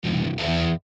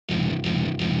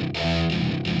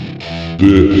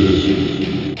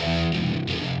This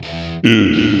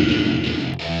is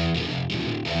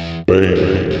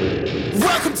BAM.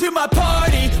 Welcome to my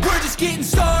party, we're just getting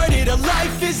started. A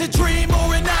life is a dream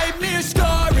or a nightmare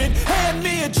scarring. Hand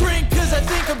me a drink cause I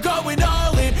think I'm going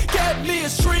all in. Get me a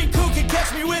shrink who can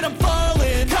catch me when I'm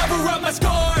falling. Cover up my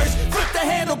scars, flip the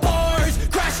handlebars,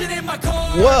 crashing in my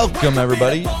car. Welcome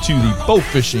everybody to the Bow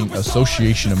Fishing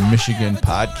Association of Michigan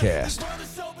podcast.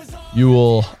 You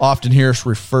will often hear us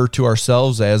refer to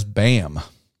ourselves as BAM.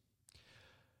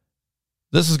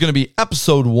 This is going to be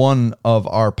episode 1 of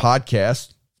our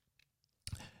podcast,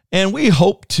 and we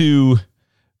hope to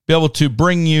be able to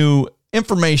bring you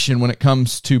information when it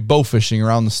comes to bow fishing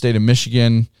around the state of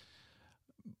Michigan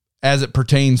as it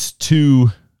pertains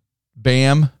to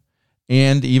BAM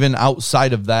and even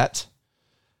outside of that.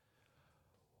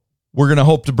 We're going to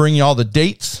hope to bring you all the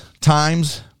dates,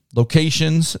 times,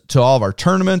 locations to all of our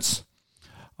tournaments.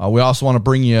 We also want to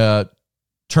bring you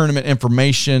tournament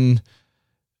information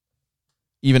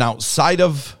even outside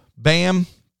of BAM.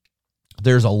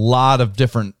 There's a lot of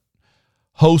different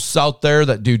hosts out there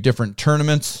that do different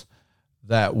tournaments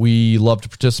that we love to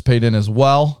participate in as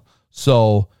well.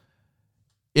 So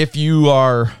if you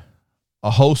are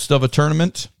a host of a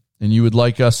tournament and you would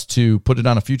like us to put it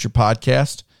on a future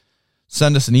podcast,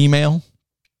 send us an email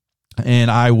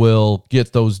and I will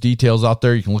get those details out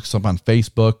there. You can look us up on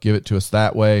Facebook, give it to us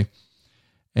that way,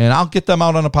 and I'll get them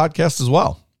out on a podcast as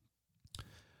well.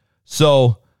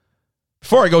 So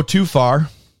before I go too far,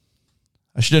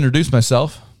 I should introduce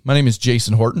myself. My name is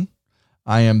Jason Horton.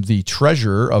 I am the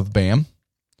treasurer of BAM.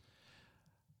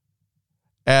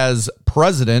 As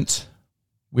president,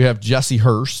 we have Jesse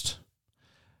Hurst.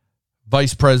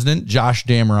 Vice president, Josh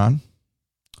Dameron.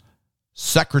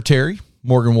 Secretary,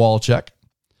 Morgan Walchek.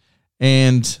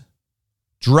 And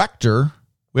director,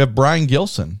 we have Brian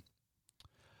Gilson.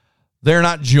 They're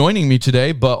not joining me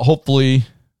today, but hopefully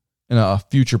in a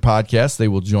future podcast, they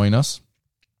will join us.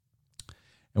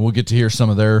 And we'll get to hear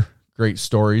some of their great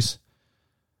stories.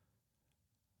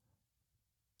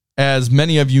 As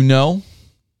many of you know,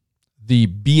 the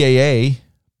BAA,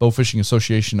 Bow Fishing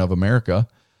Association of America,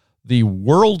 the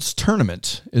World's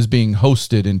Tournament is being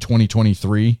hosted in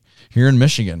 2023 here in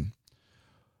Michigan.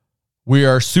 We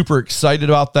are super excited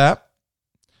about that.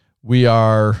 We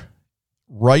are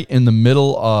right in the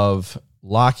middle of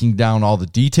locking down all the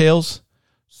details.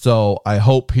 So I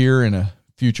hope here in a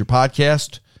future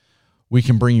podcast, we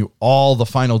can bring you all the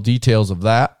final details of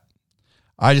that.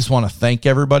 I just want to thank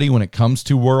everybody when it comes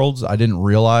to Worlds. I didn't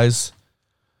realize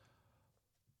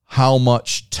how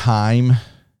much time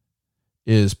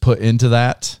is put into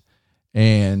that.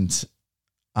 And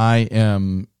I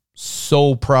am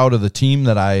so proud of the team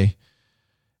that I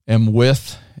am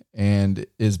with and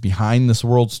is behind this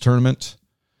World's Tournament.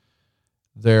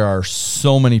 There are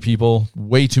so many people,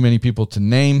 way too many people to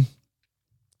name,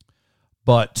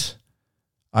 but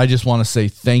I just want to say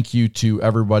thank you to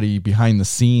everybody behind the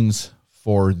scenes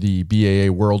for the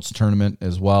BAA World's Tournament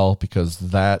as well, because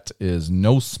that is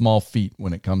no small feat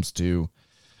when it comes to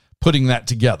putting that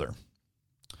together.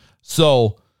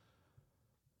 So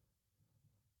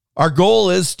our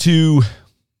goal is to,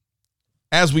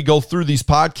 as we go through these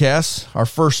podcasts, our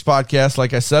first podcast,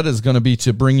 like I said, is going to be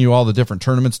to bring you all the different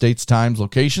tournaments, dates, times,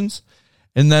 locations.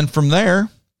 And then from there,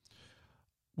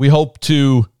 we hope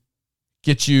to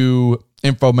get you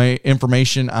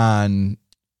information on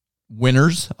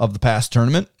winners of the past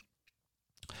tournament,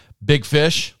 big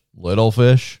fish, little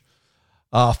fish,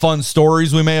 fun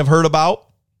stories we may have heard about,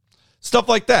 stuff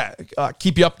like that.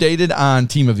 Keep you updated on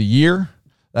Team of the Year.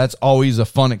 That's always a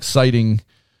fun, exciting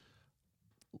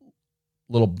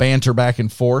little banter back and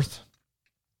forth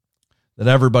that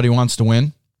everybody wants to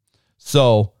win.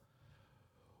 So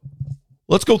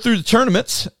let's go through the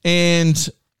tournaments, and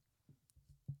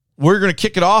we're going to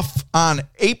kick it off on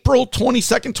April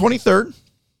 22nd, 23rd.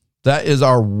 That is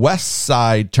our West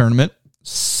Side tournament,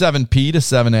 7P to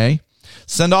 7A.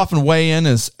 Send off and weigh in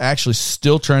is actually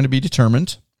still trying to be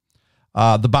determined.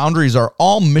 The boundaries are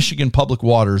all Michigan public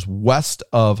waters west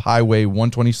of Highway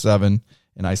 127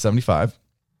 and I-75.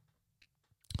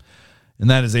 And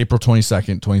that is April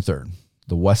 22nd, 23rd,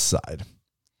 the West Side.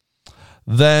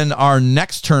 Then our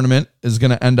next tournament is going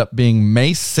to end up being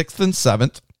May 6th and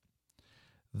 7th.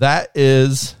 That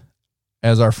is,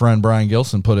 as our friend Brian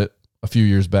Gilson put it a few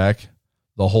years back,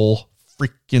 the whole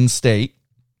freaking state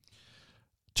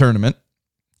tournament.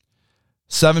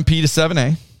 7P to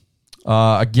 7A.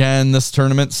 Again, this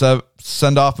tournament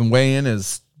send off and weigh in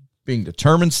is being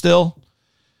determined still.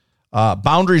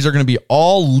 Boundaries are going to be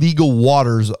all legal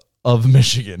waters of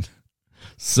Michigan.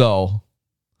 So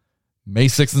May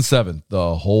 6th and 7th,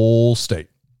 the whole state.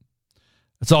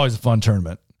 It's always a fun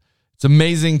tournament. It's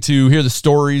amazing to hear the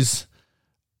stories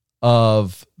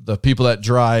of the people that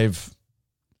drive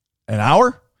an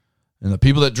hour and the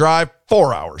people that drive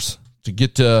 4 hours to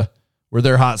get to where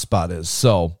their hot spot is.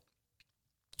 So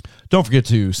don't forget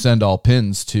to send all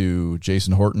pins to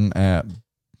Jason Horton at,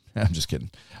 I'm just kidding.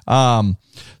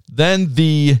 Then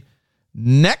the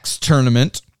next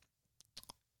tournament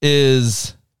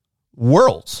is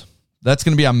Worlds. That's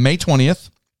going to be on May 20th.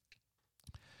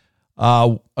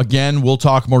 Again, we'll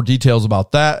talk more details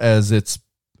about that as it's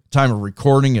time of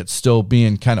recording. It's still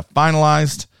being kind of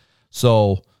finalized.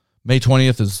 So May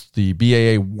 20th is the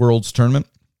BAA Worlds Tournament.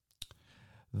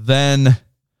 Then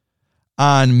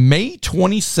on May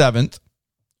 27th,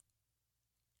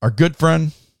 our good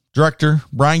friend, director,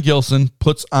 Brian Gilson,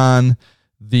 puts on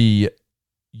the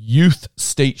Youth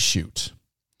State Shoot.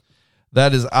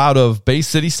 That is out of Bay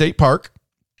City State Park.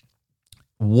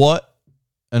 What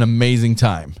an amazing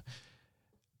time.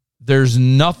 There's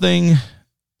nothing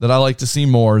that I like to see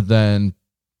more than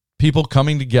people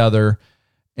coming together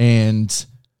and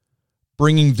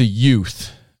bringing the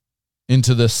youth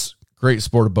into this great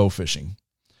sport of bow fishing.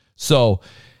 So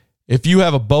if you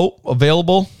have a boat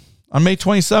available on May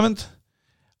 27th,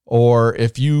 or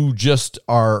if you just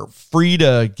are free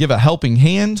to give a helping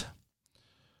hand,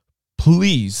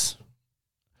 please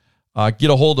get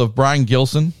a hold of Brian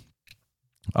Gilson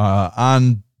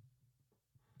on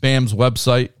BAM's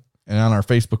website and on our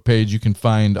Facebook page. You can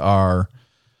find our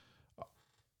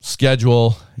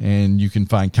schedule and you can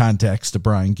find contacts to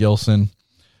Brian Gilson.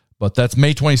 But that's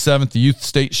May 27th, the Youth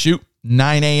State Shoot,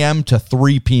 9 a.m. to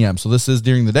 3 p.m. So this is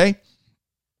during the day.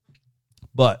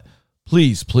 But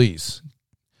please, please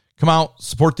come out,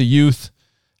 support the youth,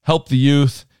 help the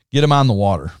youth, get them on the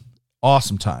water.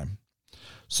 Awesome time.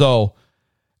 So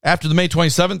after the May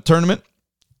 27th tournament,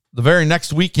 the very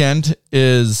next weekend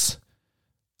is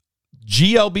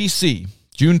GLBC,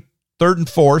 June 3rd and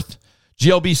 4th.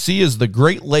 GLBC is the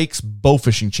Great Lakes Bow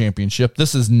Fishing Championship.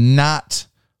 This is not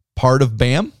part of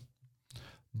BAM,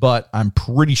 but I'm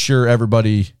pretty sure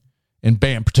everybody in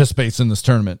BAM participates in this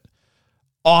tournament.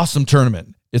 Awesome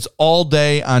tournament. It's all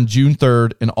day on June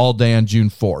 3rd and all day on June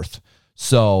 4th.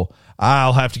 So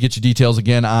I'll have to get you details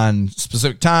again on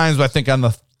specific times, but I think on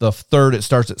the 3rd it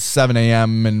starts at 7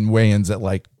 a.m. and weigh-ins at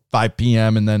like 5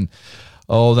 p.m. And then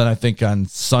I think on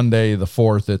Sunday the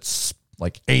 4th it's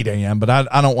like 8 a.m. But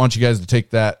I don't want you guys to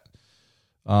take that.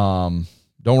 Don't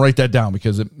write that down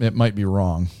because it might be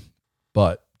wrong.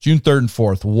 But June 3rd and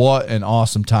 4th, what an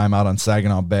awesome time out on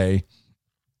Saginaw Bay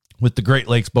with the Great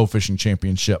Lakes Bow Fishing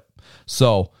Championship.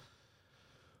 So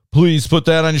please put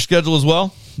that on your schedule as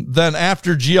well. Then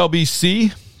after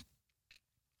GLBC,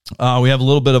 we have a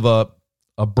little bit of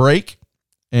a break.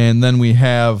 And then we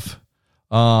have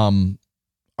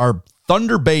our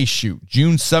Thunder Bay Shoot,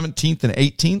 June 17th and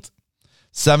 18th,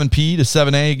 7P to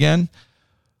 7A again.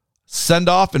 Send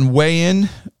off and weigh in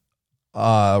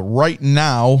right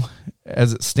now,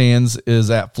 as it stands,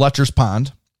 is at Fletcher's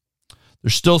Pond. They're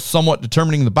still somewhat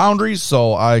determining the boundaries,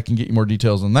 so I can get you more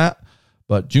details on that.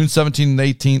 But June 17th and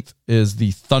 18th is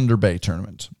the Thunder Bay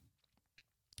tournament.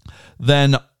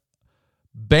 Then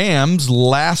BAM's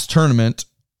last tournament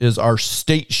is our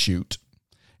state shoot,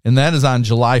 and that is on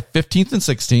July 15th and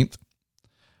 16th.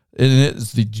 And it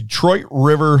is the Detroit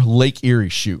River Lake Erie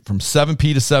shoot from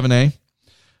 7P to 7A.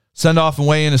 Send off and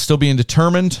weigh in is still being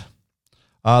determined.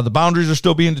 The boundaries are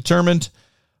still being determined.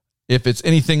 If it's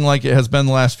anything like it has been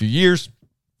the last few years,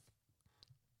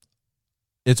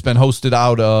 it's been hosted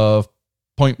out of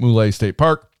Point Moulet State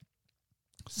Park.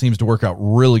 Seems to work out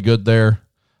really good there.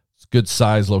 It's a good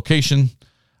size location.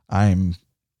 I'm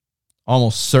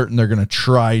almost certain they're going to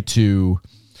try to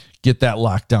get that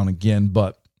locked down again.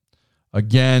 But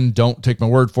again, don't take my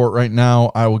word for it right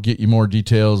now. I will get you more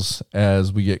details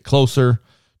as we get closer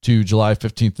to July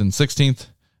 15th and 16th.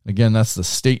 Again, that's the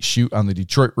state shoot on the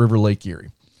Detroit River Lake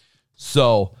Erie.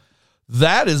 So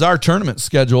that is our tournament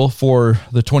schedule for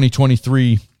the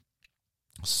 2023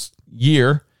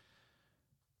 year.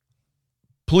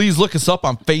 Please look us up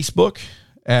on Facebook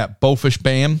at Bowfish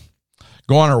BAM.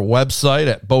 Go on our website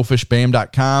at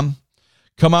bowfishbam.com.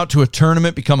 Come out to a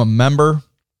tournament, become a member.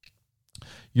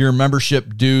 Your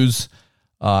membership dues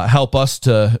help us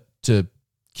to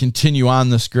continue on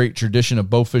this great tradition of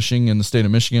bow fishing in the state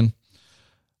of Michigan.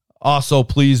 Also,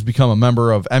 please become a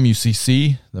member of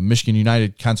MUCC, the Michigan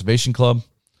United Conservation Club.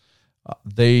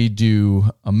 They do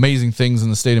amazing things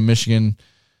in the state of Michigan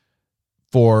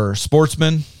for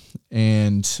sportsmen,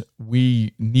 and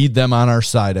we need them on our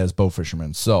side as bow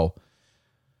fishermen. So,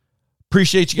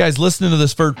 appreciate you guys listening to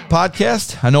this first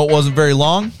podcast. I know it wasn't very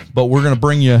long, but we're going to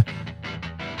bring you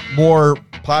more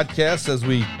podcasts as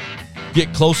we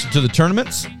get closer to the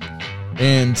tournaments.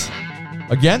 And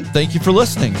again, thank you for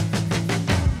listening.